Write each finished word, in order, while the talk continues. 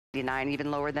even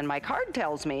lower than my card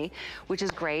tells me, which is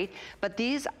great. But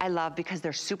these I love because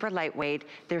they're super lightweight,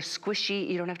 they're squishy,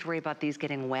 you don't have to worry about these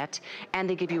getting wet, and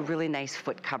they give you really nice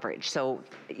foot coverage. So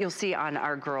you'll see on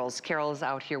our girls, Carol's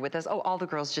out here with us. Oh, all the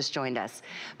girls just joined us.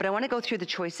 But I wanna go through the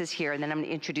choices here, and then I'm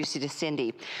gonna introduce you to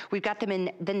Cindy. We've got them in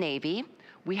the navy.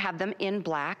 We have them in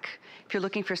black. If you're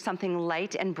looking for something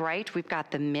light and bright, we've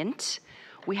got the mint.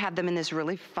 We have them in this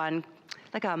really fun,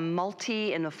 like a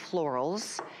multi in the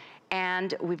florals.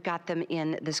 And we've got them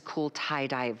in this cool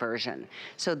tie-dye version.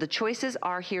 So the choices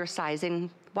are here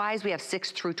sizing-wise. We have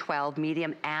 6 through 12,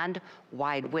 medium and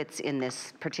wide widths in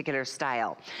this particular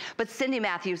style. But Cindy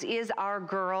Matthews is our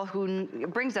girl who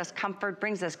brings us comfort,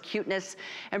 brings us cuteness,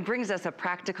 and brings us a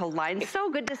practical line. So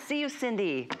good to see you,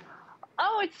 Cindy.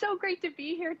 Oh, it's so great to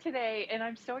be here today, and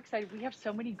I'm so excited. We have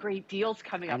so many great deals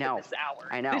coming up in this hour.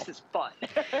 I know. This is fun.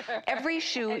 Every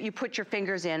shoe you put your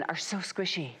fingers in are so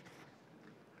squishy.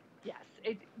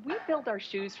 We build our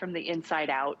shoes from the inside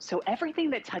out, so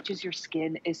everything that touches your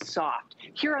skin is soft.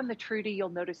 Here on the Trudi, you'll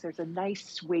notice there's a nice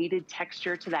suede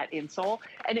texture to that insole,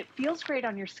 and it feels great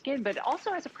on your skin, but it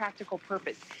also has a practical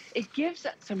purpose. It gives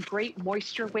some great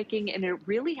moisture wicking, and it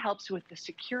really helps with the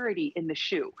security in the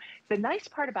shoe. The nice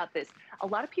part about this, a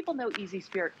lot of people know Easy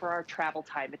Spirit for our travel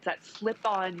time. It's that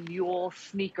slip-on mule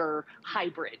sneaker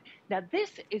hybrid. Now,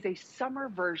 this is a summer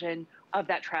version of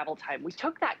that travel time. We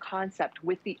took that concept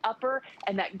with the upper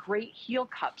and that great heel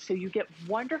cup, so you get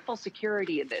wonderful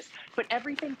security in this. But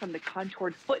everything from the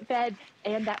contoured footbed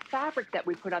and that fabric that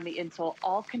we put on the insole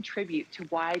all contribute to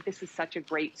why this is such a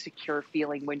great secure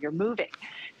feeling when you're moving.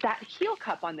 That heel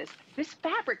cup on this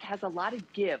fabric has a lot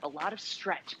of give, a lot of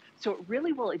stretch. So it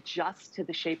really will adjust to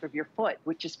the shape of your foot,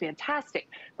 which is fantastic.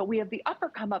 But we have the upper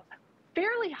come up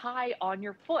fairly high on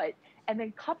your foot, and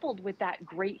then coupled with that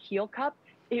great heel cup,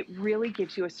 it really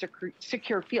gives you a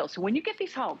secure feel. So when you get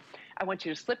these home, I want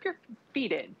you to slip your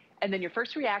feet in, and then your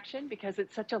first reaction, because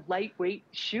it's such a lightweight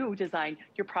shoe design,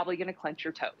 you're probably gonna clench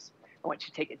your toes. I want you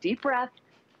to take a deep breath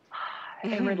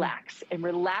and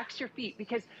relax your feet,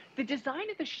 because the design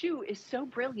of the shoe is so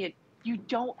brilliant. You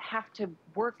don't have to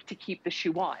work to keep the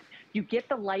shoe on. You get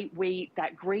the lightweight,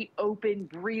 that great open,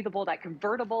 breathable, that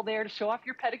convertible there to show off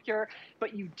your pedicure,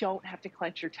 but you don't have to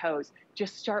clench your toes.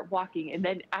 Just start walking, and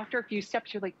then after a few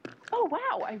steps, you're like, oh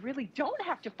wow, I really don't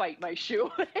have to fight my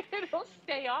shoe. It'll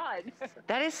stay on.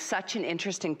 That is such an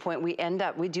interesting point.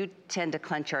 We do tend to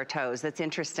clench our toes. That's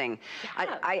interesting.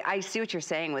 Yeah. I see what you're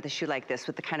saying with a shoe like this,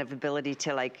 with the kind of ability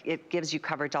to, like, it gives you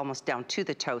coverage almost down to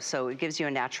the toe, so it gives you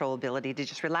a natural ability to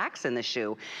just relax in the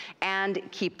shoe and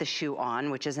keep the shoe on,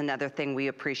 which is another thing we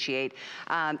appreciate.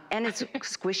 And it's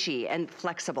squishy and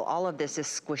flexible. All of this is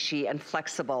squishy and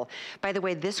flexible. By the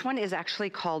way, this one is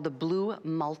actually called the Blue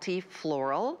Multi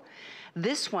Floral.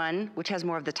 This one, which has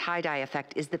more of the tie-dye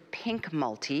effect, is the pink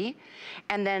multi.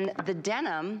 And then the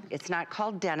denim, it's not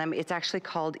called denim, it's actually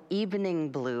called evening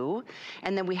blue.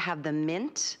 And then we have the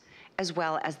mint as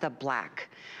well as the black.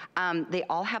 They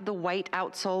all have the white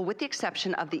outsole, with the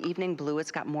exception of the evening blue.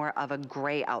 It's got more of a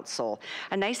gray outsole.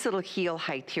 A nice little heel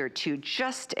height here too,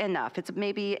 just enough. It's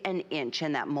maybe an inch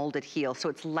in that molded heel. So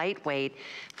it's lightweight,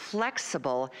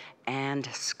 flexible, and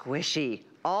squishy,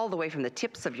 all the way from the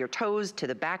tips of your toes to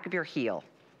the back of your heel.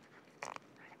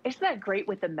 Isn't that great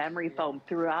with the memory foam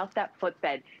throughout that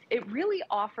footbed? It really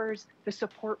offers the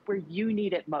support where you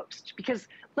need it most. Because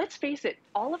let's face it,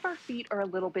 all of our feet are a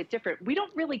little bit different. We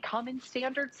don't really come in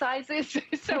standard sizes.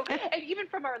 And even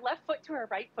from our left foot to our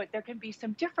right foot, there can be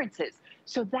some differences.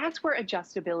 So that's where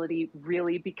adjustability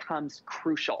really becomes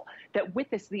crucial. That with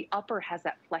this, the upper has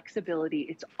that flexibility.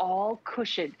 It's all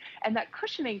cushioned. And that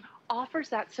cushioning offers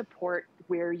that support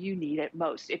where you need it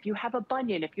most. If you have a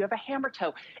bunion, if you have a hammer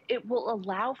toe, it will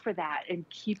allow for that and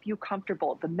keep you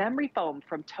comfortable. The memory foam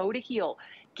from toe to heel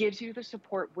gives you the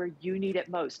support where you need it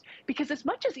most. Because as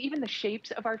much as even the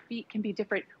shapes of our feet can be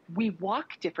different, we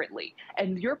walk differently.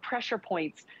 And your pressure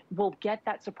points will get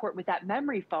that support with that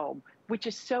memory foam, which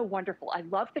is so wonderful. I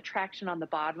love the traction on the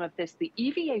bottom of this. The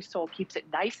EVA sole keeps it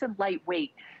nice and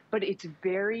lightweight, but it's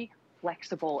very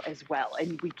flexible as well.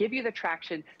 And we give you the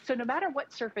traction. So no matter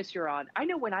what surface you're on, I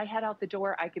know when I head out the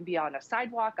door, I can be on a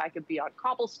sidewalk, I could be on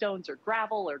cobblestones or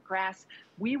gravel or grass.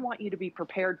 We want you to be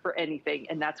prepared for anything,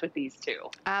 and that's with these two.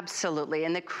 Absolutely,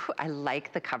 and I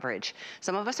like the coverage.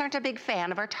 Some of us aren't a big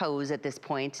fan of our toes at this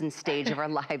point and stage of our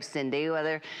lives, Cindy,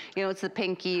 whether, you know, it's the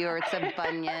pinky or it's a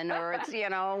bunion or it's, you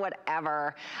know,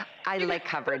 whatever. I like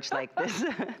coverage like this.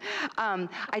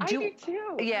 I do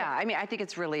too. Yeah, I mean, I think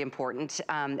it's really important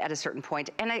at a certain point.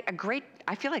 And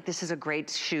I feel like this is a great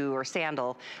shoe or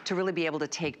sandal to really be able to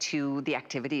take to the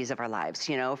activities of our lives.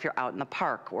 You know, if you're out in the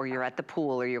park or you're at the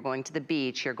pool or you're going to the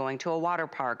beach, you're going to a water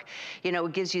park, you know,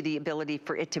 it gives you the ability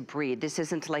for it to breathe. This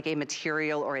isn't like a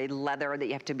material or a leather that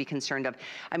you have to be concerned of.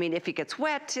 I mean, if it gets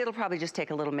wet, it'll probably just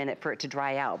take a little minute for it to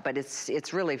dry out, but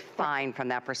it's really fine from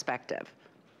that perspective.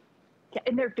 Yeah,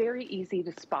 and they're very easy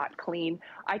to spot clean.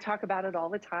 I talk about it all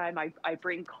the time. I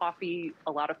bring coffee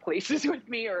a lot of places with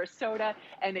me, or a soda,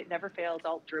 and it never fails.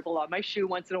 I'll dribble on my shoe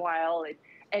once in a while.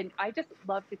 And I just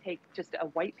love to take just a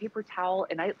white paper towel,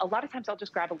 and a lot of times I'll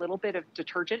just grab a little bit of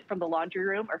detergent from the laundry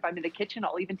room, or if I'm in the kitchen,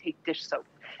 I'll even take dish soap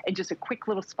and just a quick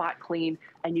little spot clean,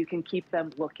 and you can keep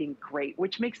them looking great,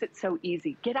 which makes it so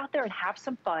easy. Get out there and have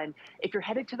some fun. If you're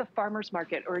headed to the farmer's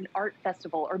market or an art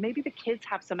festival, or maybe the kids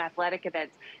have some athletic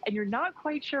events, and you're not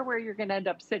quite sure where you're gonna end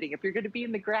up sitting, if you're gonna be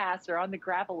in the grass or on the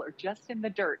gravel or just in the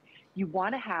dirt, you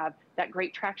wanna have that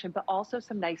great traction, but also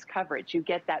some nice coverage. You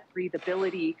get that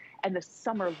breathability and the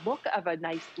summer look of a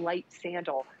nice light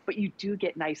sandal, but you do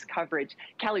get nice coverage.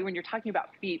 Callie, when you're talking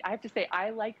about feet, I have to say, I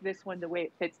like this one the way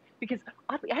it fits, because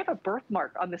oddly, I have a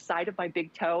birthmark on the side of my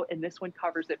big toe, and this one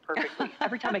covers it perfectly.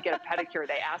 Every time I get a pedicure,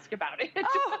 they ask about it.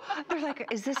 Oh, they're like,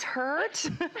 is this hurt?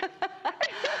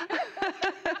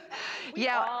 We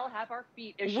all have our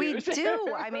feet issues. We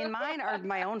do. I mean, mine are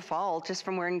my own fault, just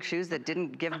from wearing shoes that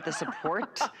didn't give the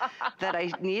support that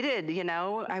I needed, you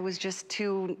know. I was just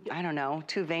too, I don't know,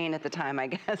 too vain at the time, I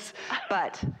guess.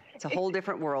 But it's a whole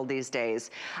different world these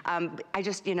days. I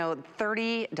just, you know,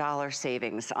 $30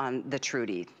 savings on the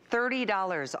Trudi.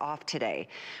 $30 off today.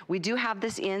 We do have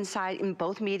this inside in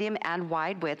both medium and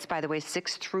wide widths, by the way,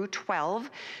 6 through 12.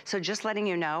 So just letting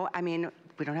you know, I mean,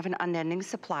 we don't have an unending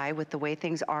supply with the way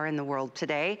things are in the world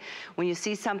today. When you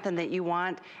see something that you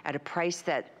want at a price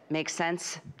that makes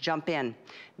sense, jump in,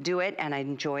 do it, and I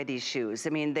enjoy these shoes. I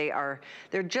mean, they're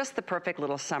just the perfect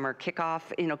little summer kickoff,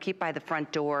 you know, keep by the front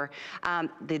door.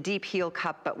 The deep heel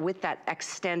cup, but with that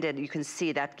extended, you can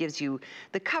see that gives you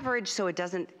the coverage so it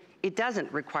doesn't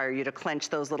require you to clench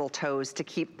those little toes to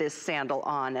keep this sandal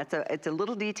on. It's a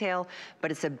little detail,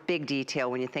 but it's a big detail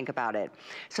when you think about it.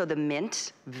 So the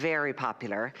mint, very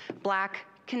popular. Black,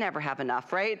 can never have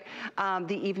enough, right?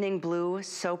 The evening blue,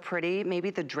 so pretty.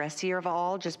 Maybe the dressier of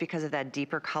all, just because of that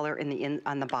deeper color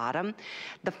on the bottom.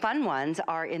 The fun ones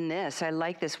are in this. I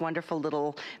like this wonderful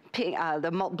little pink,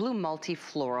 blue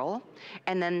multi-floral.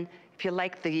 And then if you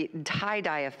like the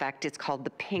tie-dye effect, it's called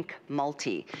the pink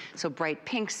multi. So bright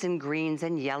pinks and greens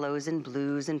and yellows and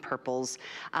blues and purples.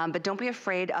 But don't be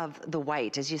afraid of the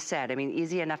white, as you said. I mean,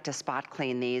 easy enough to spot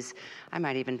clean these. I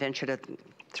might even venture to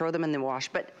throw them in the wash,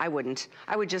 but I wouldn't.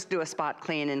 I would just do a spot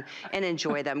clean and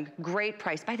enjoy them. Great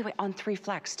price. By the way, on 3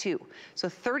 flex too. So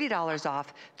 $30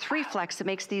 off, 3 flex. It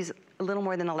makes these a little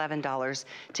more than $11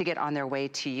 to get on their way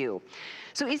to you.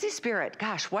 So Easy Spirit,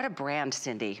 gosh, what a brand,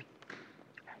 Cindy.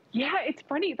 Yeah, it's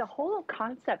funny. The whole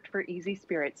concept for Easy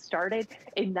Spirit started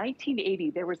in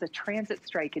 1980. There was a transit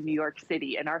strike in New York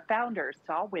City, and our founders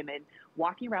saw women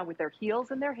walking around with their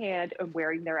heels in their hand and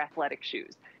wearing their athletic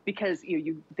shoes because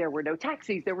there were no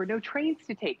taxis, there were no trains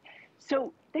to take.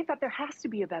 So they thought there has to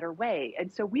be a better way.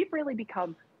 And so we've really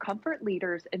become comfort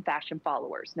leaders and fashion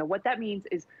followers. Now, what that means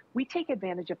is we take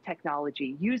advantage of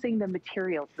technology, using the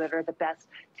materials that are the best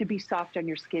to be soft on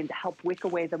your skin, to help wick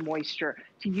away the moisture,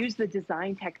 to use the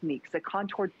design techniques, the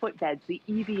contoured footbeds, the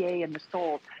EVA and the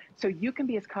soles, so you can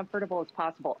be as comfortable as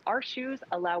possible. Our shoes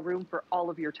allow room for all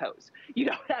of your toes. You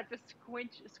don't have to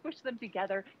squish them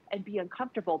together and be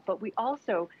uncomfortable, but we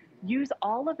also use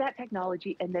all of that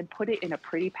technology and then put it in a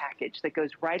pretty package that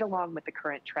goes right along with the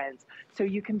current trends. So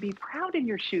you can be proud in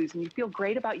your shoes and you feel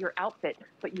great about your outfit,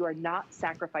 but you are not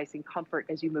sacrificing comfort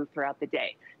as you move throughout the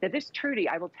day. Now this Trudi,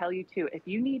 I will tell you too, if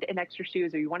you need an extra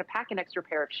shoes or you want to pack an extra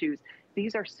pair of shoes,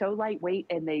 these are so lightweight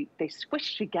and they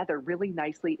squish together really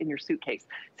nicely in your suitcase.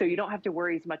 So you don't have to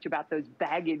worry as much about those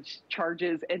baggage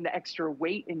charges and the extra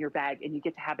weight in your bag, and you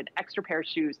get to have an extra pair of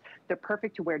shoes. They're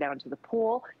perfect to wear down to the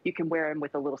pool. You can wear them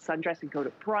with a little sundress and go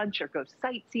to brunch or go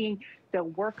sightseeing. They'll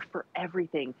work for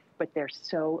everything, but they're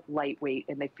so lightweight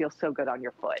and they feel so good on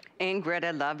your foot. Ingrid,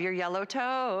 I love your yellow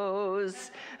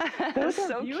toes. Those are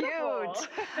so beautiful. Cute.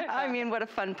 I mean, what a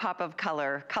fun pop of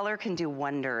color. Color can do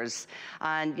wonders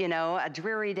on, you know, a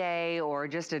dreary day or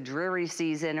just a dreary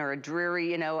season or a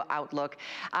dreary, you know, outlook.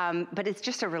 But it's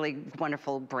just a really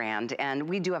wonderful brand. And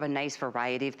we do have a nice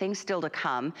variety of things still to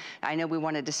come. I know we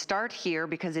wanted to start here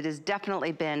because it has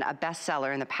definitely been a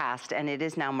bestseller in the past, and it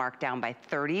is now marked down by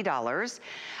 $30.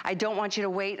 I don't want you to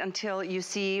wait until until you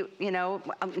see, you know,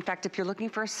 in fact, if you're looking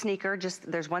for a sneaker,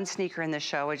 there's one sneaker in the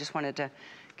show. I just wanted to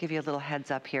give you a little heads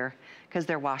up here because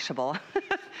they're washable.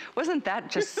 Wasn't that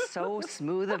just so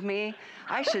smooth of me?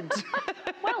 I should.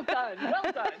 Well done,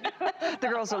 well done. The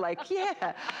girls are like,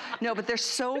 yeah. No, but they're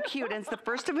so cute, and it's the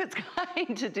first of its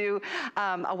kind to do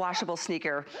a washable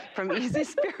sneaker from Easy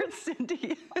Spirit,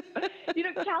 Cindy. You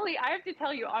know, Callie, I have to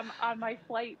tell you, on my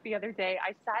flight the other day,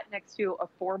 I sat next to a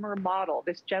former model.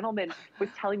 This gentleman was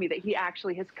telling me that he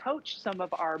actually has coached some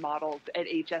of our models at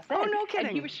HSN. Oh, no kidding.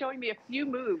 And he was showing me a few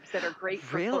moves that are great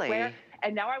for footwear.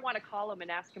 And now I want to call him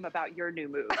and ask him about your new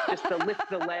move, just to lift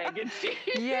the leg and see,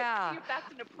 yeah. see if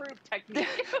that's an approved technique.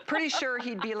 Pretty sure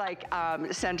he'd be like,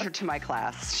 send her to my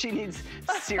class. She needs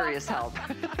serious help.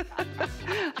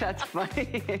 That's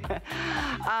funny.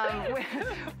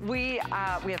 We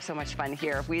have so much fun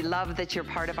here. We love that you're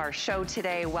part of our show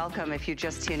today. Welcome if you're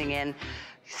just tuning in.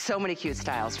 So many cute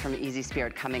styles from Easy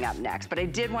Spirit coming up next. But I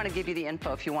did want to give you the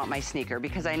info if you want my sneaker,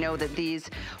 because I know that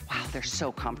these, wow, they're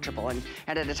so comfortable. And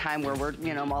at a time where we're,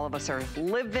 you know, all of us are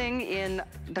living in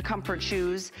the comfort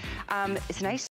shoes, it's nice